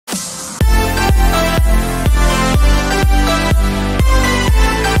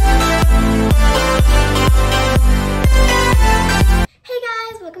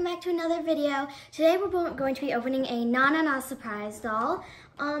another video. Today we're going to be opening a nanana surprise doll.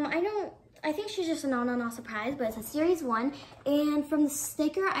 I think she's just a nanana surprise, but it's a series 1. And from the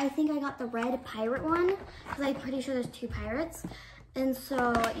sticker, I think I got the red pirate one, because I'm pretty sure there's 2 pirates. And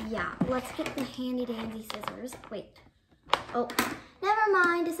so, yeah, let's get the handy dandy scissors. Wait. Oh, never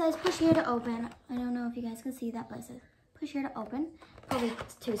mind. It says push here to open. I don't know if you guys can see that, but it says push here to open. Probably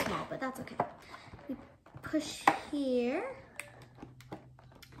it's too small, but that's okay. We push here.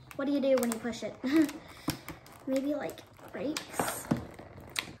 What do you do when you push it? Maybe like brakes.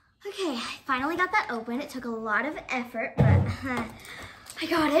 Okay, I finally got that open. It took a lot of effort, but I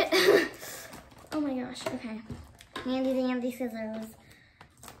got it. Oh my gosh, okay. Handy dandy scissors.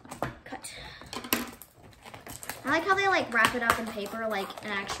 Cut. I like how they like wrap it up in paper like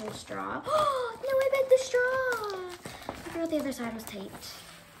an actual straw. Oh, no, I meant the straw. I forgot the other side was taped.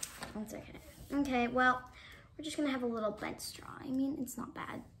 That's okay. Okay, well, we're just gonna have a little bent straw. I mean, it's not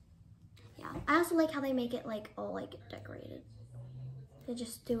bad. Yeah, I also like how they make it like all like decorated. They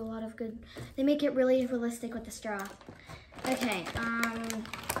just do a lot of good. They make it really realistic with the straw. Okay,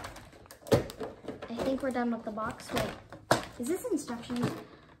 I think we're done with the box. Wait, is this instructions?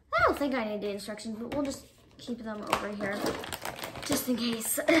 I don't think I need the instructions, but we'll just keep them over here just in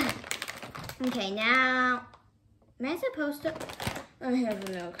case. Okay, now, am I supposed to? I have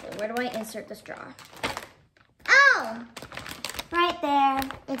no clue. Where do I insert the straw? Oh! Right there.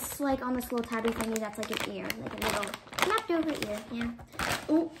 It's like on this little tabby thingy that's like an ear, like a little snapped over ear, yeah.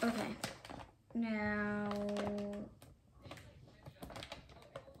 Ooh, okay. Now,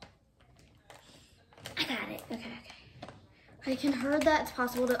 I got it, okay. I can hear that it's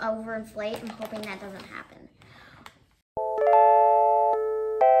possible to overinflate. I'm hoping that doesn't happen.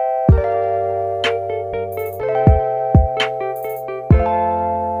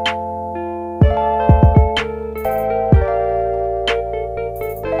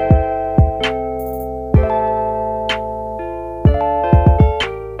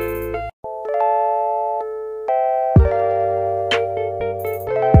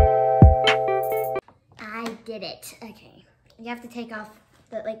 Did it. Okay. You have to take off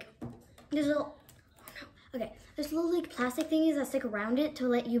the like there's little okay. There's little like plastic thingies that stick around it to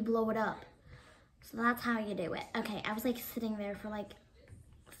let you blow it up. So that's how you do it. Okay, I was like sitting there for like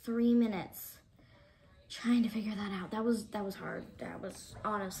 3 minutes trying to figure that out. That was hard. That was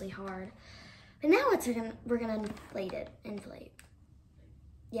honestly hard. But now we're gonna inflate it. Inflate.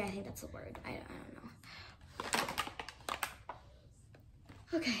 Yeah, I think that's the word. I don't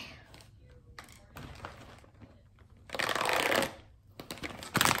know. Okay.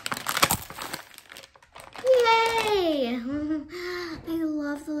 I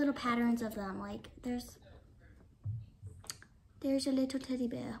love the little patterns of them. Like there's a little teddy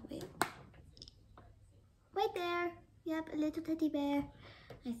bear. Wait. Right there. Yep, a little teddy bear.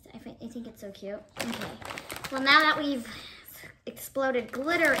 I think it's so cute. Okay. Well, now that we've exploded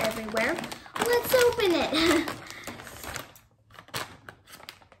glitter everywhere, let's open it.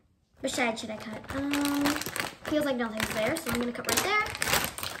 Which side should I cut? Feels like nothing's there, so I'm gonna cut right there.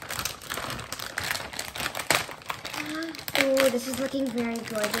 Oh, this is looking very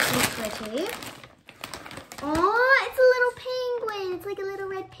gorgeous and pretty. Oh, it's a little penguin. It's like a little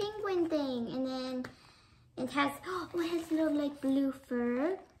red penguin thing. And then it has, it has little like blue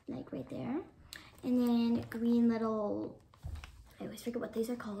fur, like right there. And then green little, I always forget what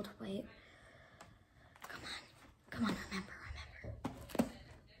these are called. Wait. Come on, remember.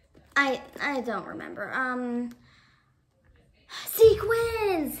 I don't remember.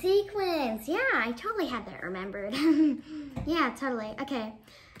 Sequins. Yeah, I totally had that remembered. Yeah, totally. Okay.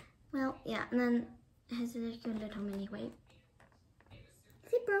 Well, yeah, and then it has a little mini weight.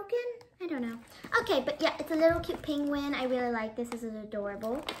 Is it broken? I don't know. Okay, but yeah, it's a little cute penguin. I really like this. This is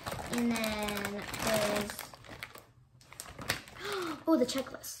adorable. And then there's the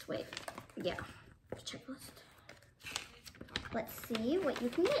checklist. Wait. Yeah. The checklist. Let's see what you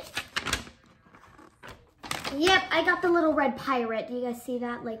can get. Yep, I got the little red pirate. Do you guys see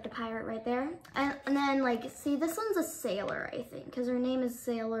that? Like the pirate right there? And then like, see, this one's a sailor, I think, because her name is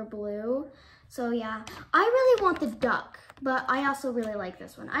Sailor Blue. So yeah, I really want the duck, but I also really like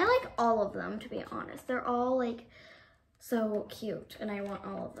this one. I like all of them, to be honest. They're all like so cute, and I want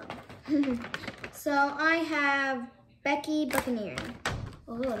all of them. So I have Becky Buccaneer.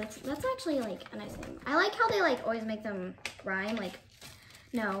 Oh, that's actually like a nice name. I like how they like always make them rhyme. Like,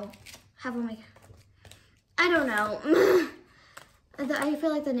 no, have them like, I don't know. I feel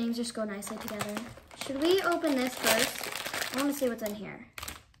like the names just go nicely together. Should we open this first? I want to see what's in here.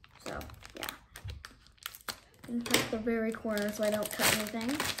 So, yeah. And touch the very corner so I don't cut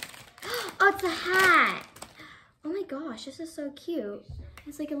anything. Oh, it's a hat. Oh my gosh, this is so cute.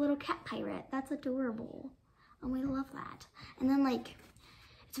 It's like a little cat pirate. That's adorable. Oh, I love that. And then like,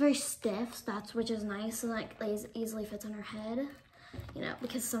 it's very stiff, so which is nice. So like, easily fits on her head, you know,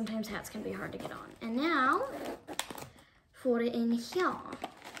 because sometimes hats can be hard to get on. And now, for it in here.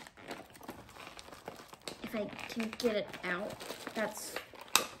 If I can get it out, that's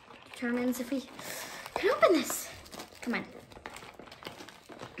determines if we can open this. Come on.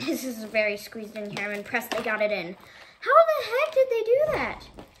 This is very squeezed in here. I'm impressed they got it in. How the heck did they do that?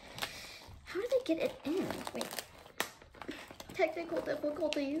 How did they get it in? Wait. Technical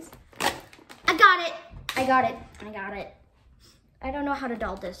difficulties. I got it. I got it. I got it. I don't know how the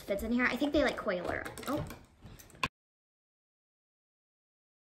doll disc fits in here. I think they like coil her. Oh.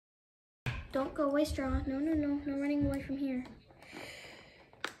 Don't go away, straw. No, no, no. No running away from here.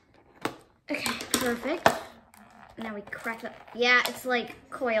 Okay, perfect. Now we crack it. Yeah, it's like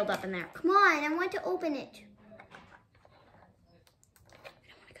coiled up in there. Come on, I want to open it.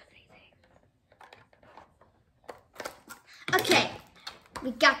 Okay,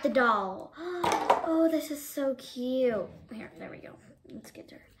 we got the doll. Oh, this is so cute. Here, there we go. Let's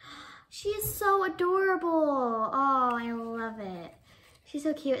get her. She is so adorable. Oh, I love it. She's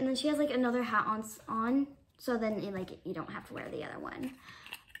so cute. And then she has like another hat on so then you don't have to wear the other one.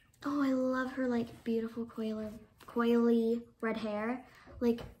 Oh, I love her like beautiful coily red hair.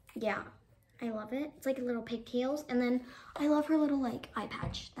 Like, yeah, I love it. It's like little pigtails. And then I love her little like eye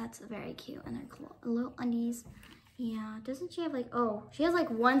patch. That's very cute. And her little undies. Yeah, doesn't she have like, oh, she has like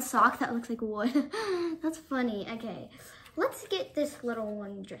one sock that looks like wood. That's funny. Okay, let's get this little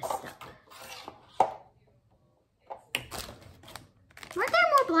one dressed up. Weren't there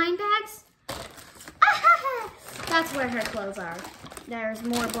more blind bags? That's where her clothes are. There's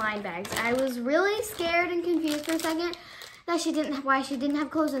more blind bags. I was really scared and confused for a second that why she didn't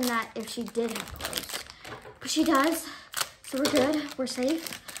have clothes and that if she did have clothes. But she does, so we're good, we're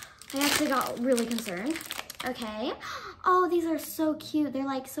safe. I actually got really concerned. Okay. Oh, these are so cute. They're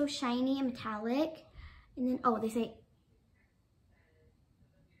like so shiny and metallic. And then, oh, they say,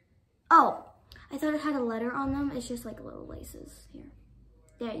 oh, I thought it had a letter on them. It's just like little laces here.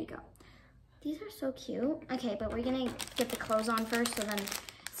 There you go. These are so cute. Okay, but we're gonna get the clothes on first so then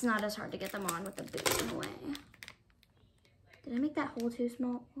it's not as hard to get them on with the boots in the way. Did I make that hole too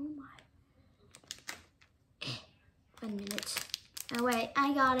small? Oh my. 1 minute. Oh wait,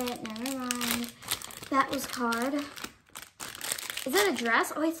 I got it, never mind. That was hard. Is that a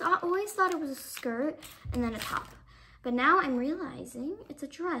dress? Oh, I always thought it was a skirt and then a top. But now I'm realizing it's a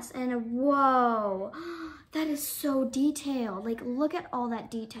dress and whoa, that is so detailed. Like, look at all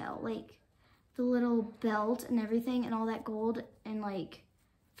that detail. Like, the little belt and everything and all that gold and like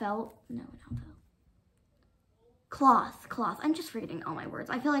felt. No, not felt. Cloth. I'm just forgetting all my words.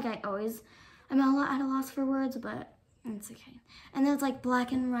 I feel like I'm at a loss for words, but it's okay. And there's like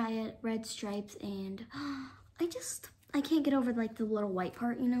black and red stripes and I can't get over like the little white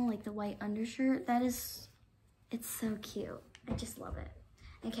part, you know, like the white undershirt. It's so cute. I just love it.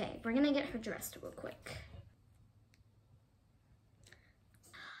 Okay, we're gonna get her dressed real quick.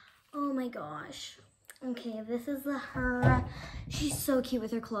 Oh my gosh. Okay, this is her. She's so cute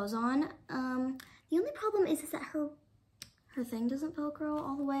with her clothes on. The only problem is that her thing doesn't Velcro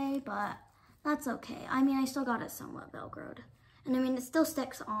all the way, but that's okay. I mean, I still got it somewhat Velcroed. And I mean, it still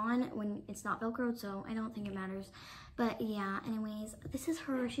sticks on when it's not Velcroed, so I don't think it matters. But yeah, anyways, this is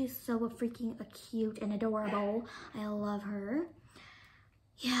her. She's so freaking cute and adorable. I love her.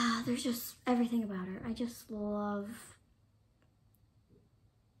 Yeah, there's just everything about her. I just love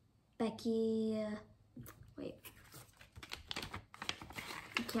Becky. Wait.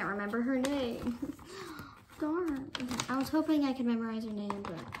 I can't remember her name. Darn. Okay. I was hoping I could memorize her name,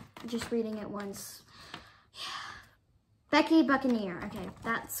 but just reading it once. Yeah. Becky Buccaneer. Okay,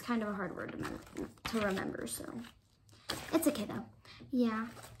 that's kind of a hard word to remember, so it's okay though. Yeah.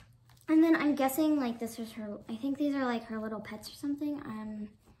 And then I'm guessing like this is her, I think these are like her little pets or something. I'm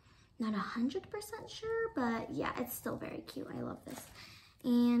not 100% sure, but yeah, it's still very cute. I love this.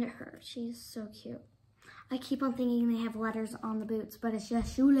 And her, she's so cute. I keep on thinking they have letters on the boots, but it's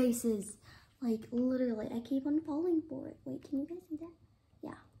just shoelaces. Like, literally, I keep on falling for it. Wait, can you guys see that?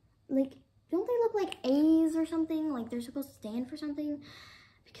 Yeah. Like, don't they look like A's or something? Like, they're supposed to stand for something?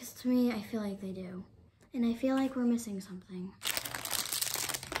 Because to me, I feel like they do. And I feel like we're missing something.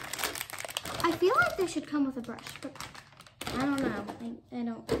 I feel like they should come with a brush, but I don't know.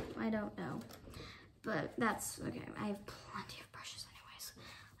 I don't know. But that's okay. I have plenty of brushes anyways.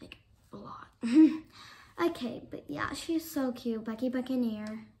 Like, a lot. Okay, but yeah, she's so cute. Becky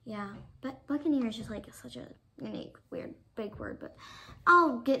Buccaneer. Yeah, but Buccaneer is just like such a unique, weird, big word, but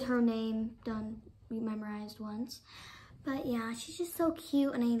I'll get her name done, memorized once. But yeah, she's just so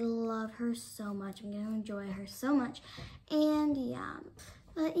cute and I love her so much. I'm gonna enjoy her so much. And yeah.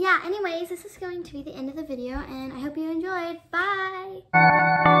 But yeah, anyways, this is going to be the end of the video and I hope you enjoyed. Bye!